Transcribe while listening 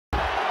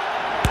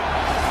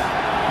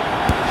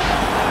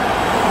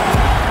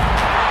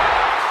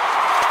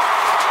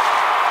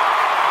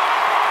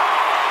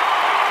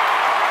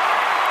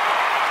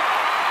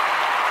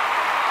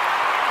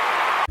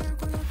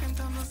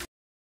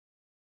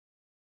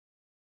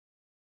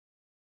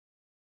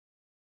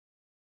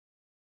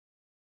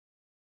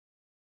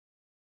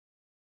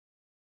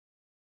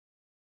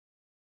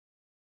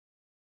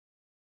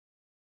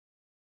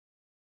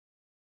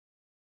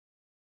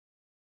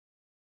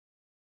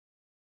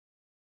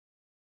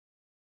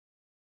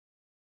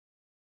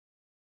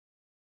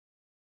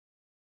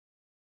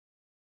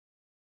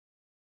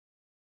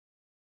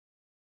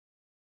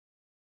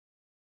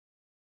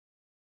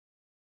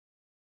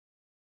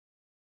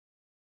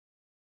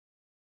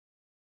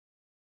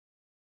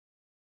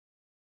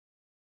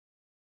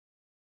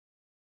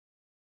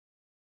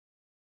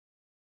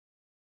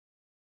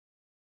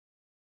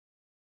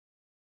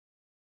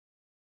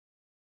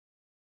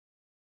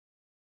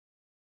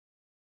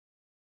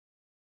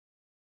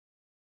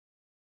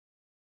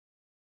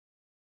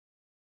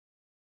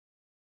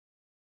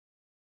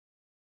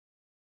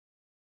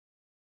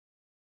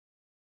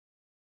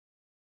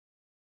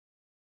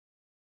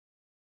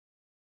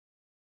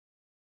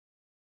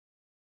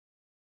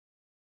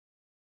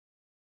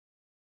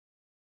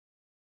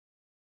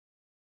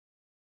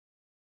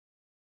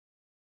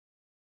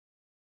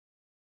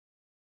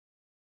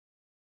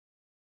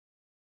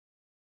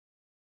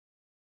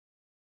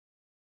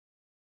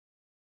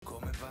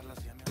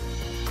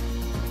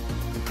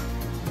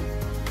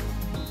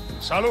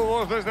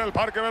Saludos desde el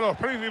Parque de los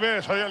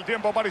Príncipes. Hoy el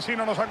tiempo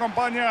parisino nos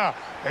acompaña.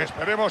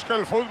 Esperemos que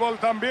el fútbol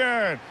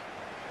también.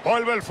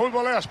 Vuelve el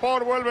fútbol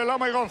eSport, vuelve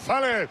Lama y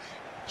González.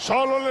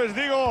 Solo les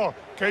digo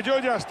que yo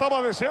ya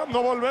estaba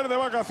deseando volver de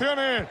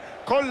vacaciones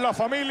con la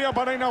familia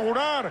para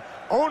inaugurar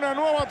una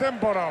nueva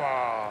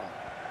temporada.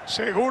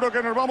 Seguro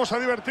que nos vamos a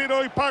divertir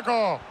hoy,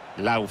 Paco.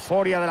 La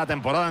euforia de la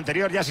temporada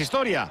anterior ya es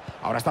historia.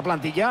 Ahora esta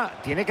plantilla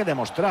tiene que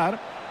demostrar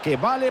que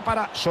vale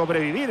para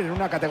sobrevivir en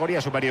una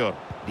categoría superior.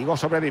 Digo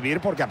sobrevivir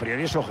porque a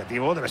priori su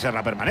objetivo debe ser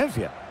la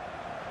permanencia.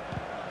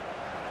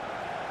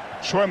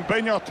 Su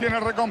empeño obtiene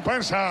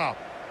recompensa.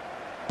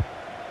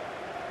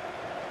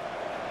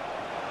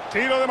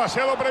 Tiro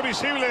demasiado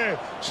previsible,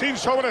 sin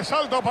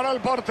sobresalto para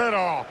el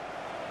portero.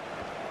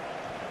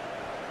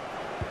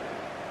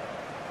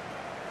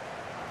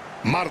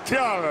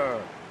 Martial.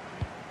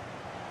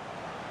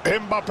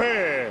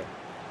 Mbappé.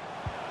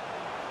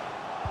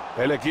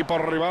 El equipo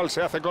rival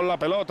se hace con la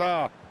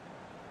pelota.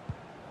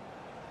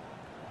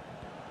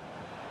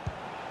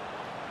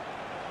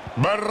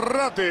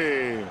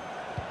 Berratti.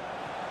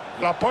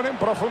 La pone en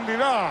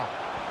profundidad.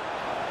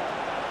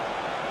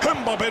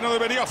 Mbappé no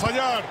debería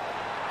fallar.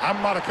 Han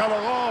marcado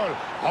gol.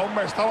 Aún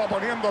me estaba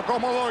poniendo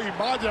cómodo y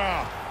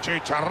vaya,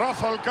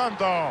 chicharrazo al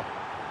canto.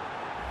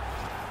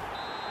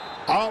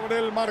 Abre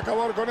el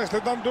marcador con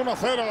este tanto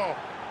 1-0.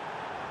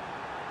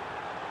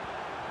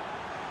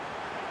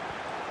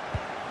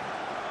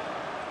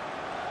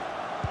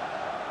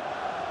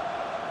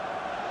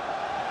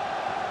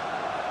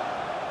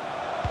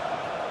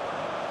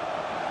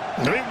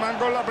 Griezmann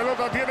con la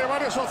pelota tiene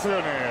varias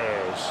opciones.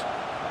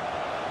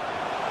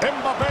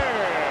 Mbappé.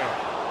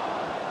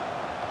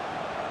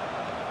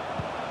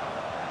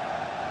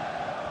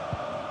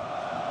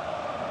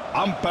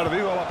 Han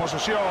perdido la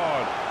posesión.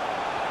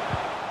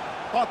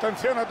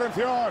 Atención,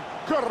 atención.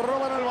 Que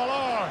roban el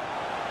balón.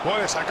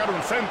 Puede sacar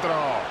un centro.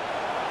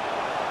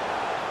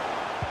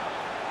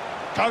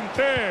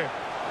 Kanté.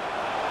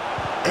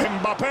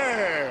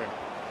 Mbappé.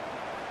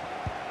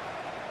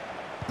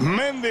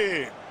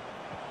 Mendy.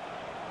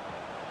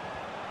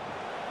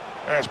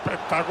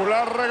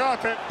 Espectacular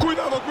regate.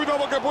 Cuidado,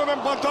 cuidado que puede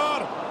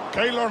empatar.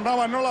 Keylor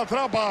Navas no la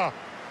atrapa.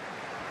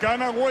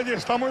 Gana Güell,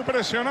 está muy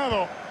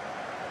presionado.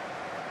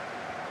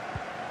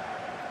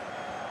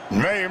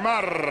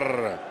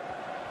 Neymar.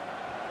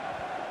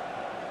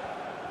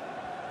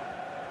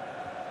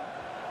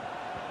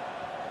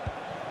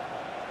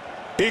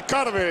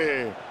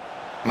 Icardi.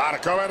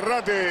 Marca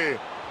Berratti.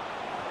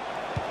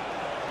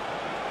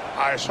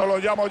 A eso lo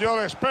llamo yo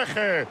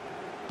despeje.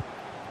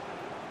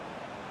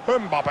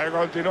 Mbappé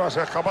continúa,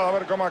 se escapa, a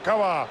ver cómo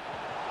acaba.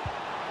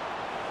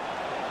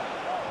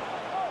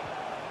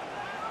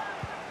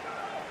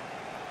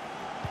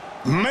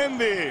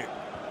 Mendy.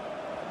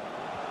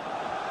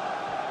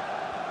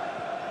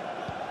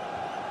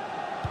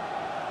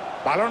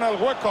 Balón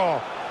al hueco.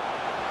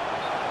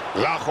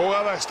 La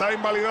jugada está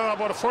invalidada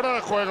por fuera de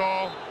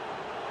juego.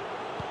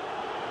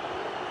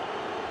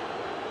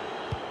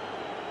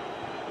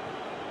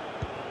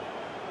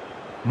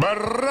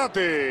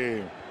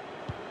 Berratti.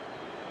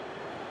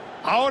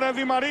 Ahora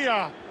Di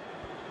María.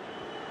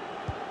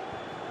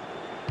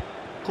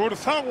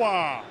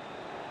 Kurzawa.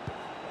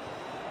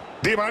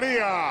 Di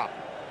María.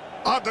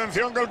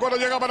 Atención que el cuero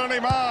llega para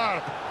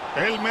Neymar.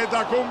 El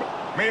metacumbre.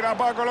 Mira,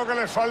 Paco, lo que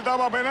les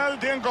faltaba,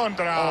 penalti en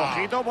contra.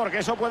 Ojito, porque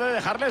eso puede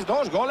dejarles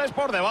 2 goles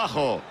por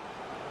debajo.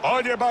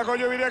 Oye, Paco,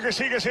 yo diría que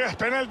sí, que si es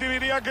penalti,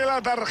 diría que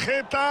la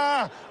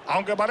tarjeta,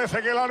 aunque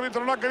parece que el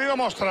árbitro no ha querido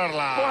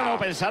mostrarla. Bueno,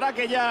 pensará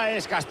que ya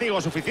es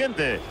castigo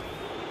suficiente.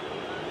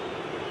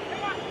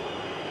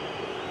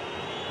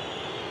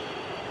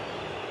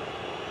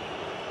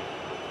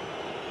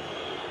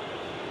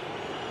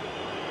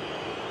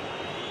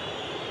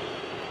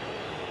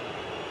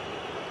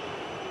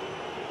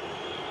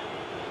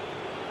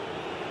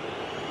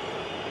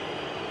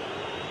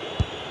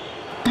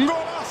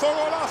 ¡Golazo,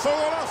 golazo,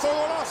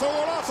 golazo, golazo,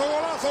 golazo,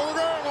 golazo!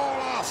 ¡Qué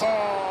golazo!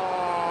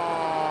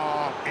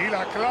 Y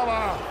la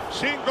clava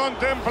sin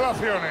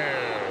contemplaciones.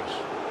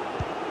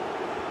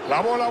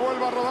 La bola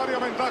vuelve a rodar y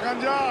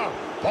aventajan ya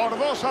por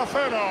 2-0.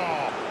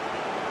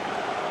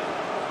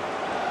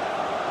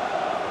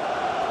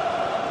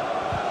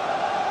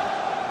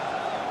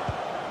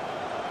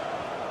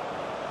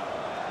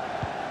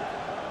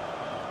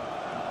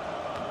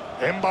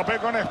 Mbappé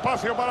con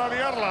espacio para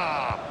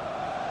liarla.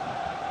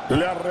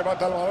 Le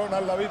arrebata el balón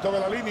al ladito de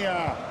la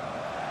línea.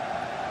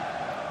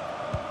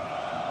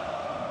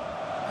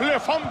 Le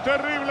fa un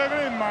terrible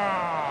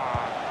Griezmann.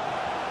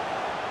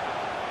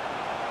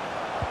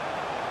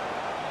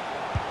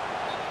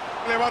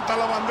 Levanta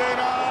la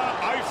bandera.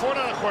 Ahí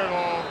fuera de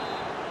juego.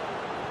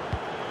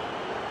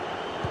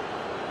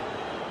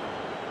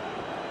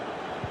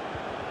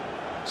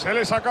 Se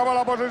les acaba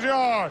la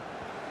posesión.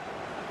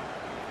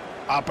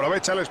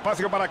 Aprovecha el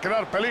espacio para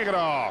crear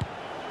peligro.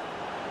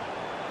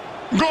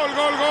 Gol, gol,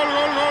 gol,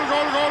 gol, gol,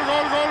 gol, gol,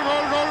 gol, gol,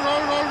 gol, gol,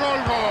 gol, gol,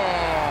 gol, gol.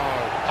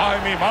 Ay,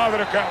 mi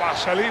madre, qué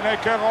vaselina y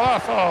qué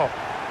golazo.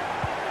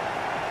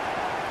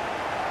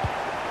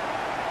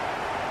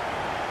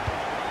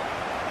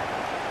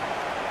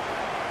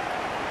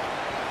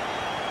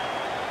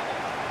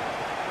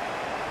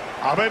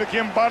 A ver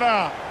quién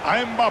para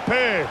a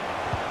Mbappé.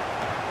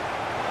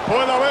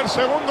 Puede haber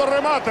segundo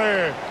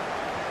remate.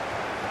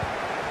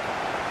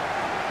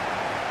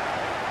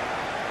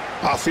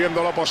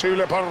 Haciendo lo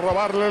posible para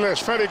robarle el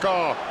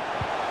esférico.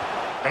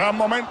 Gran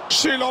momento.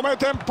 Si lo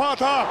mete,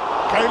 empata.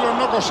 Keylor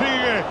no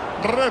consigue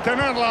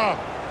retenerla.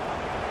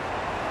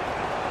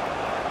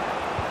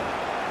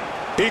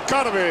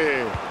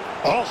 Icardi.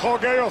 Ojo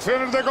que hay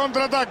opciones de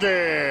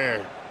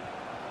contraataque.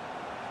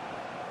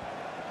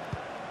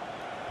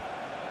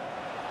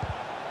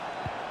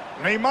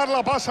 Neymar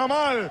la pasa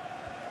mal.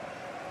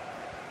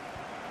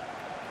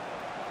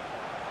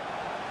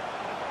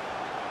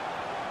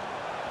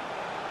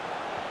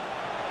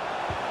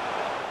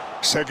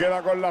 Se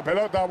queda con la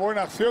pelota.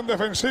 Buena acción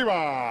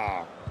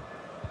defensiva.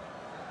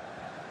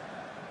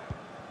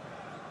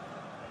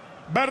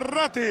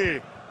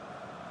 Berratti.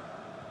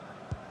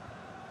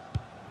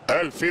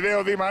 El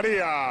fideo Di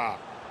María.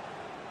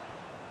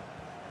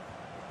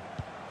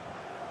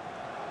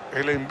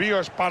 El envío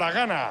es para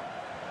Gana.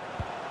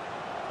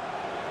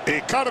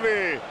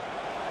 Icardi.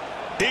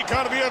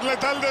 Icardi es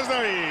letal desde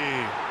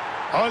ahí.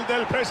 Gol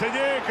del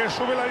PSG que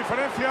sube la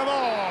diferencia a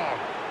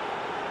 2.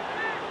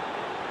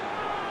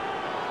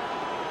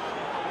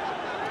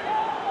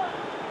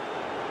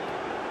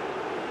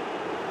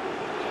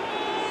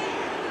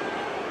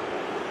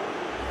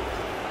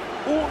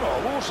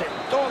 Bus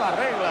en toda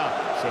regla.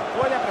 Se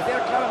puede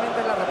apreciar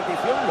claramente en la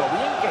repetición lo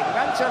bien que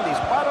engancha el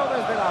disparo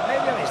desde la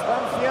media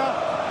distancia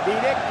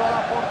directo a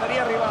la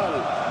portería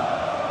rival.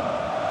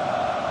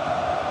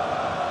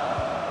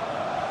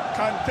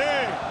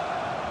 Kanté.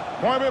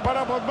 Mueve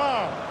para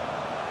Pogba.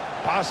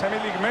 Pase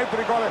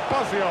milimétrico al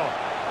espacio.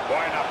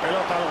 Buena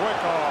pelota al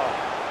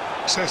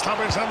hueco. Se está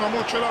pensando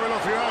mucho en la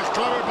velocidad. Es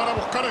clave para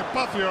buscar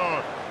espacios.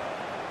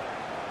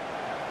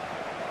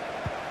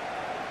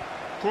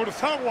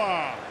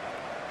 Kurzawa.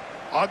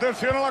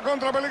 Atención a la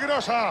contra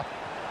peligrosa.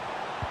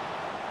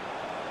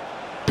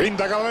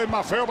 Pinta cada vez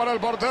más feo para el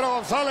portero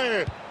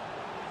González.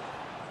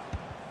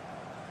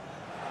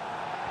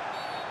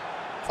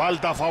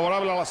 Falta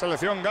favorable a la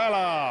selección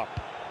gala.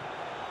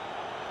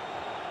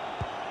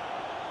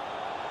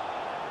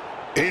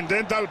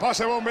 Intenta el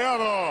pase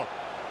bombeado.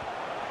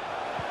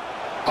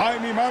 Ay,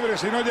 mi madre,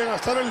 si no llega a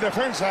estar el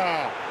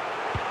defensa.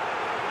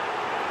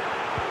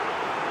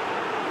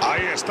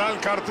 Ahí está el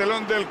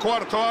cartelón del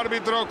cuarto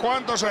árbitro.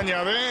 ¿Cuánto se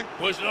añade?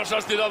 Pues nos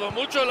has tirado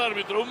mucho el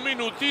árbitro. Un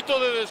minutito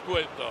de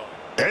descuento.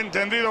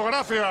 Entendido,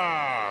 gracias.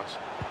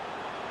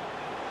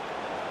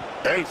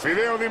 El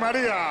fideo Di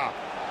María.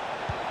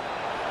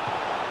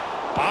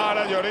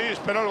 Para Lloris,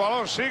 pero el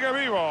balón sigue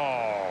vivo.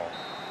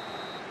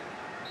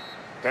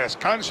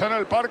 Descansa en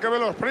el Parque de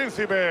los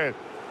Príncipes.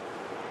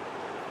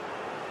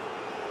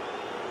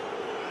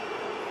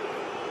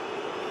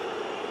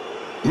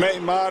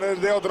 Neymar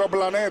es de otro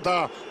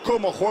planeta.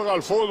 ¿Cómo juega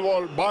el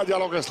fútbol? Vaya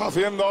lo que está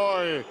haciendo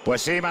hoy.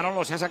 Pues sí,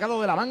 Manolo, se ha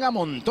sacado de la manga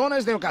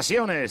montones de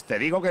ocasiones. Te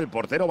digo que el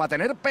portero va a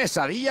tener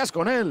pesadillas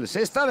con él.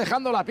 Se está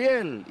dejando la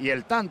piel. Y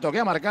el tanto que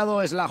ha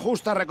marcado es la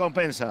justa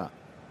recompensa.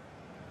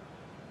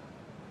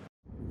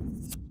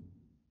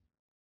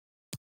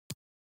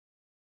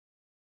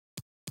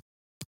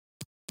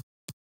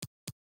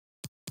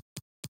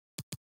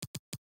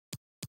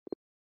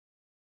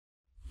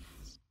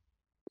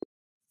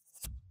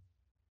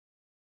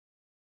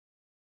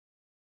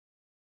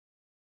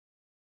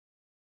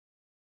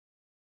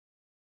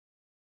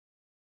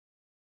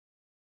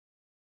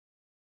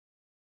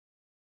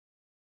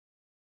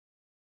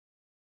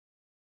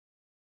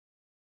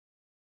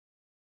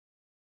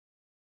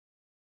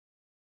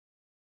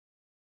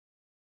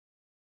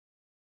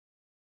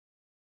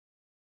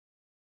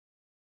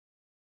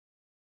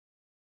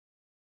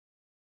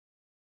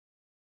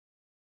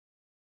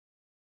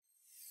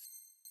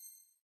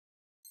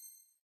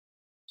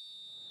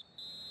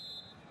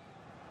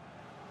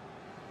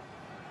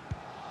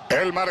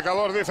 El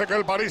marcador dice que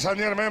el Paris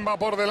Saint-Germain va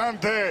por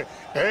delante.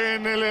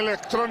 En el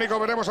electrónico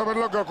veremos a ver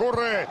lo que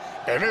ocurre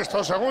en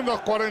estos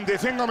segundos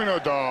 45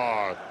 minutos.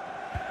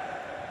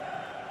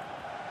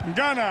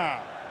 Gana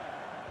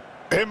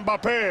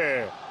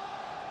Mbappé.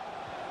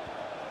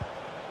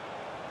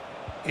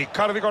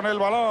 Icardi con el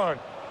balón.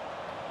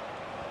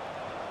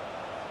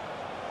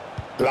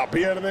 La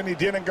pierden y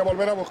tienen que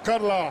volver a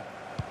buscarla.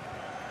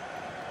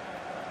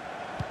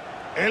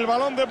 El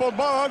balón de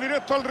Pogba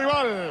directo al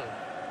rival.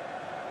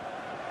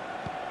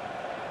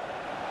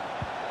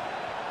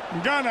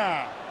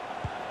 Gana.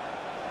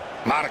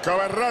 Marco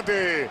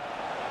Berratti.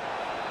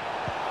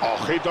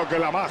 Ojito que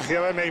la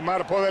magia de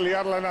Neymar puede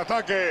liarla en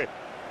ataque.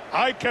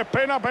 ¡Ay, qué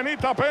pena,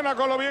 penita, pena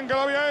con lo bien que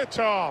lo había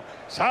hecho!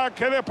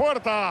 Saque de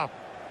puerta.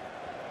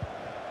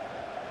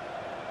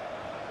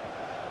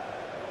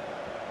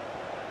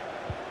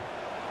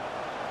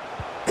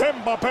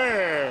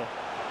 Mbappé.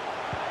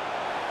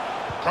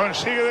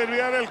 Consigue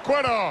desviar el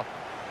cuero.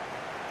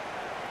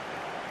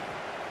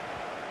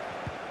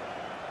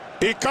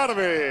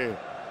 Icardi.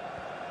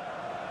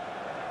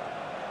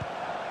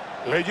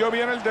 Leyó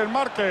bien el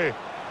desmarque.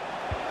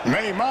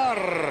 Neymar.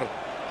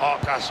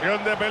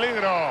 Ocasión de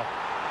peligro.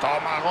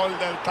 Toma gol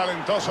del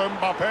talentoso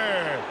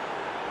Mbappé.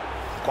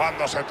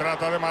 Cuando se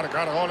trata de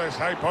marcar goles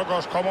hay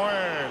pocos como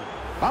él.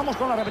 Vamos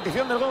con la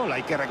repetición del gol.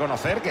 Hay que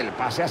reconocer que el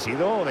pase ha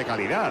sido de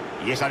calidad.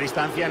 Y esa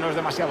distancia no es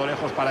demasiado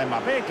lejos para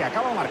Mbappé, que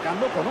acaba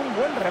marcando con un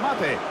buen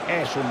remate.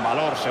 Es un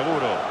valor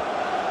seguro.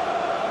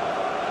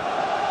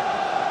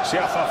 Se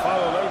ha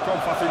zafado de él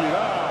con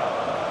facilidad.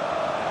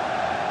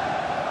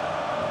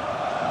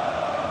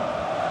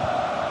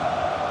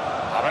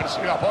 A ver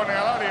si la pone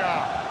al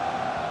área.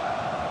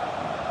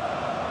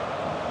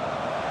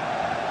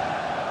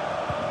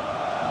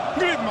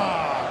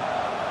 Griezmann.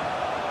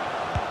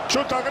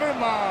 Chuta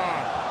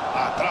Griezmann.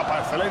 Atrapa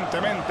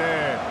excelentemente.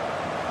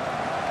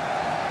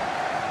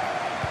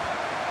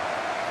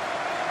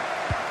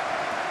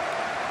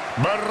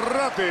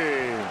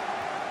 Berratti.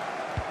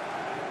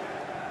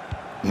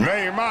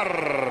 Neymar.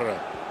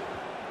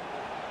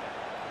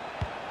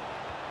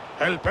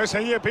 El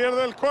PSG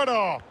pierde el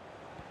cuero.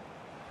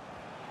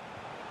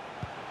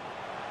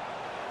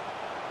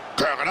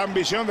 ¡Qué gran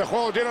visión de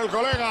juego tiene el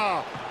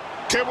colega!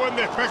 ¡Qué buen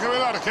despeje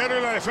del arquero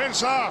y la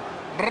defensa!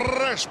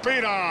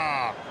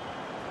 ¡Respira!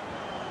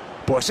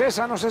 Pues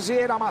esa no sé si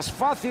era más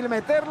fácil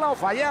meterla o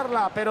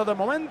fallarla, pero de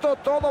momento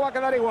todo va a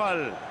quedar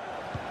igual.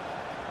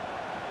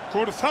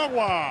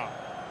 Kurzawa.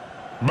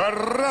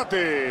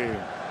 Berratti.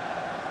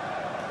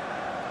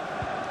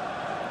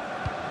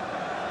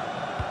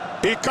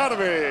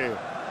 Icardi.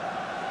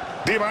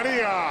 Di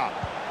María.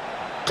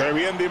 ¡Qué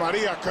bien Di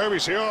María! ¡Qué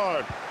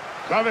visión!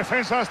 La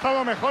defensa ha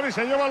estado mejor y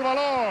se lleva el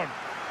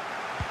balón.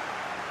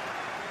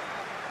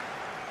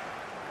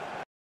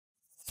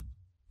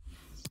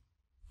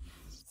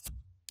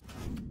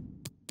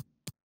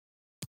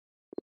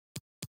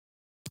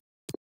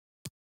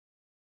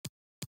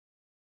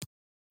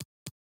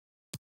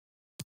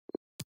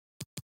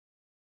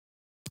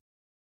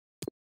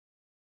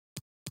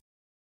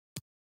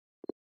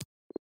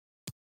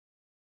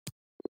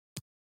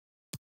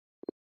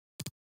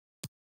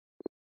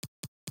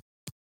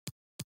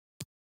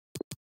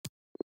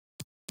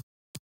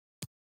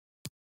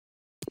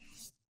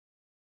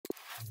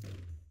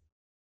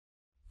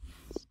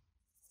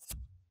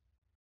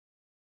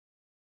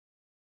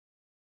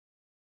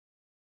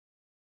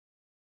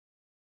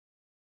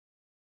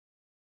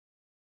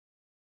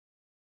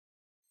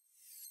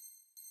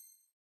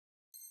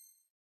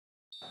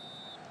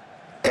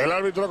 El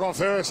árbitro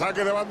concede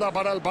saque de banda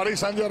para el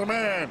Paris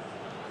Saint-Germain.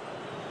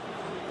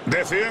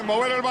 Deciden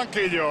mover el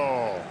banquillo.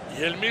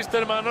 Y el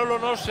míster Manolo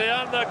no se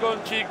anda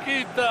con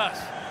chiquitas.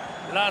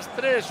 Las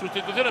 3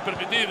 sustituciones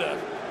permitidas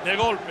de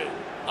golpe.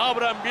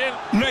 Abran bien.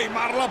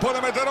 Neymar la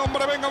puede meter,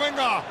 hombre. Venga,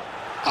 venga.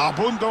 A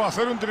punto de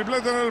hacer un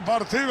triplete en el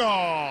partido.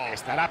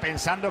 Estará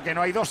pensando que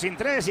no hay 2 sin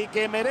 3 y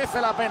que merece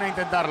la pena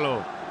intentarlo.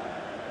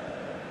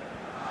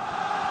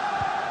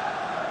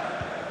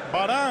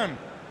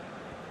 Varane.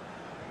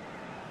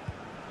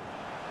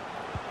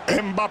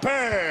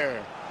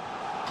 Mbappé.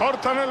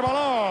 Cortan el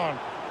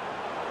balón.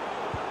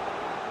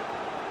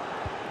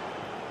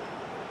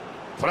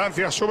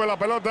 Francia sube la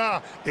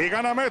pelota y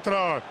gana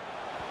metros.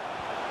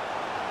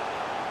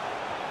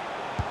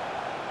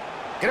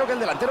 Creo que el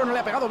delantero no le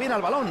ha pegado bien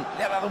al balón.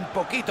 Le ha dado un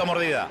poquito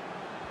mordida.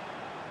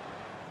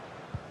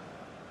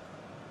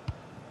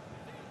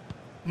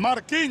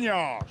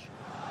 Marquinhos.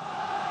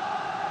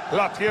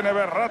 La tiene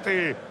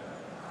Berratti.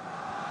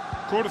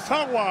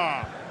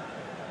 Kurzawa.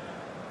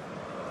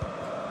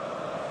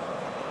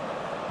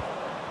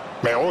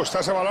 Me gusta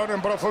ese balón en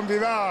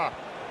profundidad.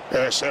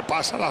 Ese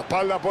pasa a la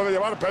espalda, puede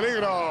llevar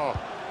peligro.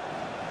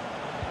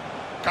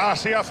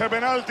 Casi hace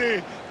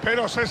penalti,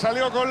 pero se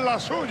salió con la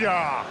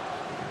suya.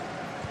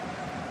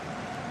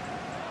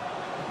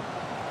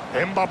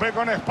 Mbappé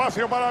con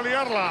espacio para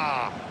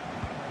liarla.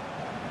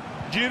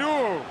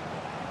 Giroud.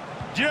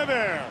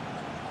 Jeder.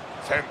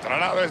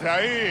 Centrará desde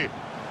ahí.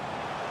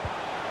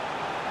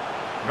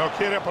 No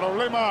quiere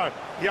problemas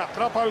y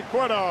atrapa el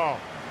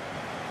cuero.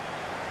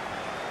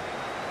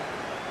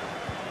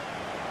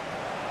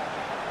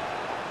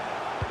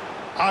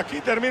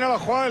 Aquí termina la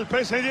jugada del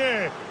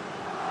PSG.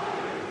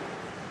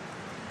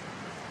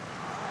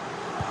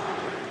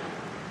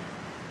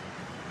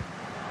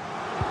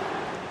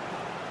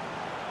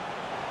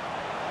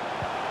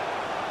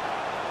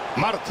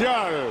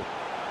 Martial.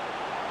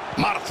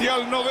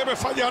 Martial no debe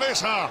fallar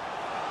esa.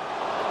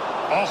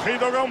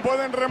 Ojito que aún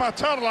pueden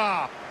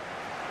remacharla.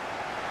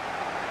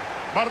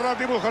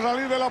 Berratti busca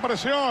salir de la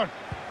presión.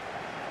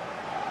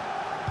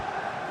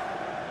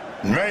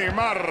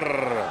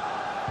 Neymar.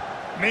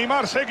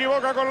 Neymar se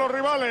equivoca con los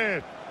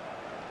rivales.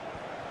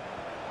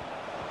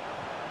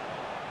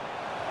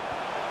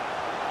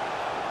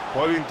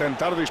 Puede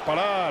intentar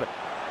disparar.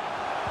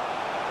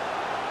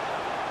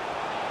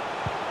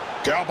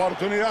 ¡Qué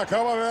oportunidad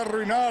acaba de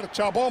arruinar!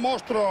 ¡Chapó,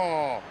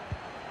 monstruo!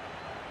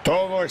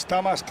 Todo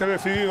está más que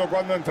decidido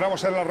cuando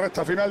entramos en la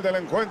recta final del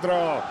encuentro.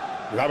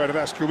 La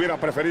verdad es que hubiera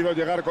preferido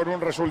llegar con un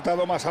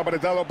resultado más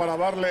apretado para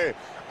darle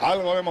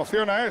algo de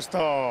emoción a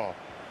esto.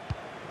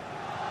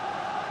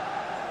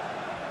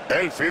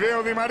 El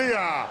fideo Di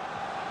María.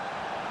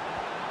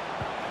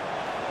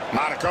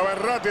 Marco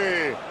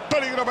Verratti.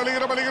 Peligro,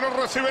 peligro, peligro.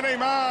 Recibe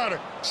Neymar.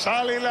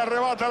 Sale y le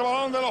arrebata el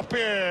balón de los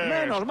pies.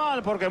 Menos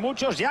mal, porque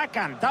muchos ya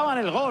cantaban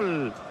el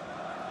gol.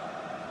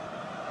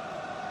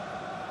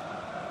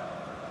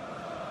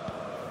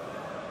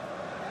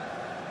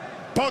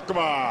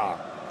 Pogba.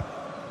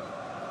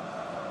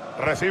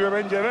 Recibe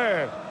Ben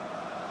Yedder.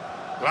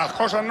 Las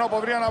cosas no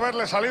podrían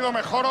haberle salido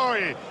mejor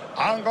hoy.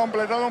 Han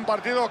completado un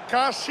partido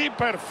casi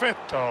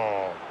perfecto.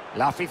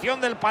 La afición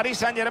del Paris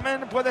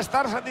Saint-Germain puede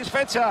estar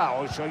satisfecha.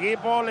 Hoy su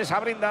equipo les ha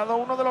brindado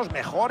uno de los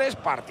mejores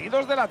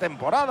partidos de la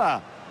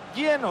temporada,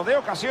 lleno de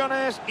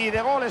ocasiones y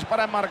de goles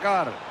para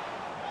enmarcar.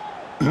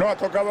 No ha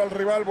tocado al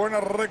rival, buena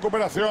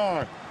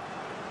recuperación.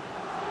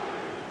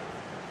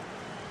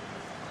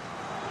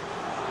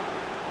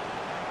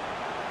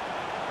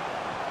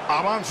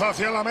 Avanza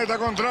hacia la meta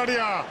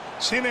contraria,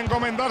 sin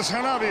encomendarse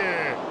a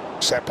nadie.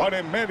 Se pone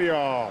en medio.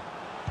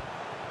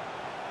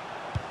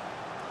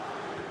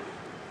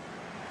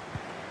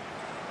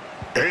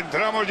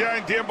 Entramos ya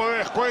en tiempo de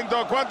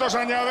descuento. ¿Cuántos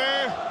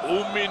añade?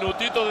 Un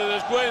minutito de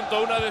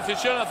descuento, una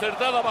decisión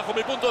acertada bajo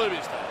mi punto de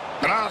vista.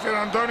 Gracias,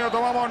 Antonio.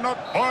 Tomamos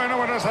nota. Bueno,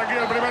 pues hasta aquí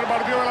el primer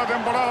partido de la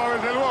temporada,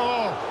 desde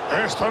luego.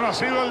 Esto no ha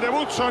sido el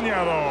debut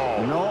soñado.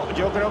 No,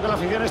 yo creo que la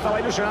afición estaba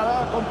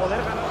ilusionada con poder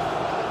ganar.